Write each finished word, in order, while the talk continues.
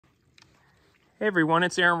Hey everyone,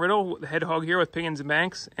 it's Aaron Riddle, the head hog here with Piggins and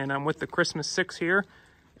Banks, and I'm with the Christmas 6 here.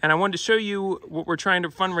 And I wanted to show you what we're trying to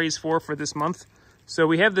fundraise for this month. So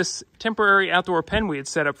we have this temporary outdoor pen we had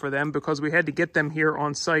set up for them because we had to get them here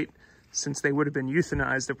on site since they would have been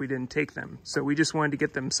euthanized if we didn't take them. So we just wanted to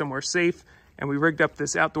get them somewhere safe, and we rigged up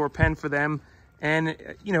this outdoor pen for them. And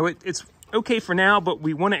you know, it's okay for now, but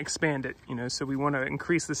we want to expand it, you know, so we want to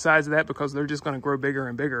increase the size of that because they're just going to grow bigger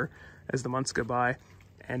and bigger as the months go by.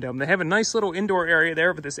 And they have a nice little indoor area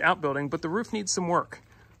there for this outbuilding, but the roof needs some work.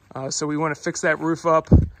 So we want to fix that roof up,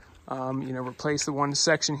 you know, replace the one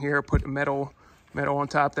section here, put metal on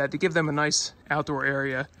top of that to give them a nice outdoor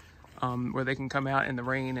area where they can come out in the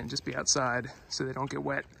rain and just be outside so they don't get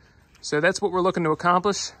wet. So that's what we're looking to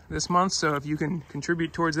accomplish this month. So if you can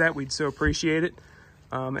contribute towards that, we'd so appreciate it.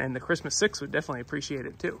 And the Christmas 6 would definitely appreciate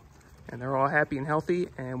it too. And they're all happy and healthy,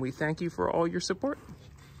 and we thank you for all your support.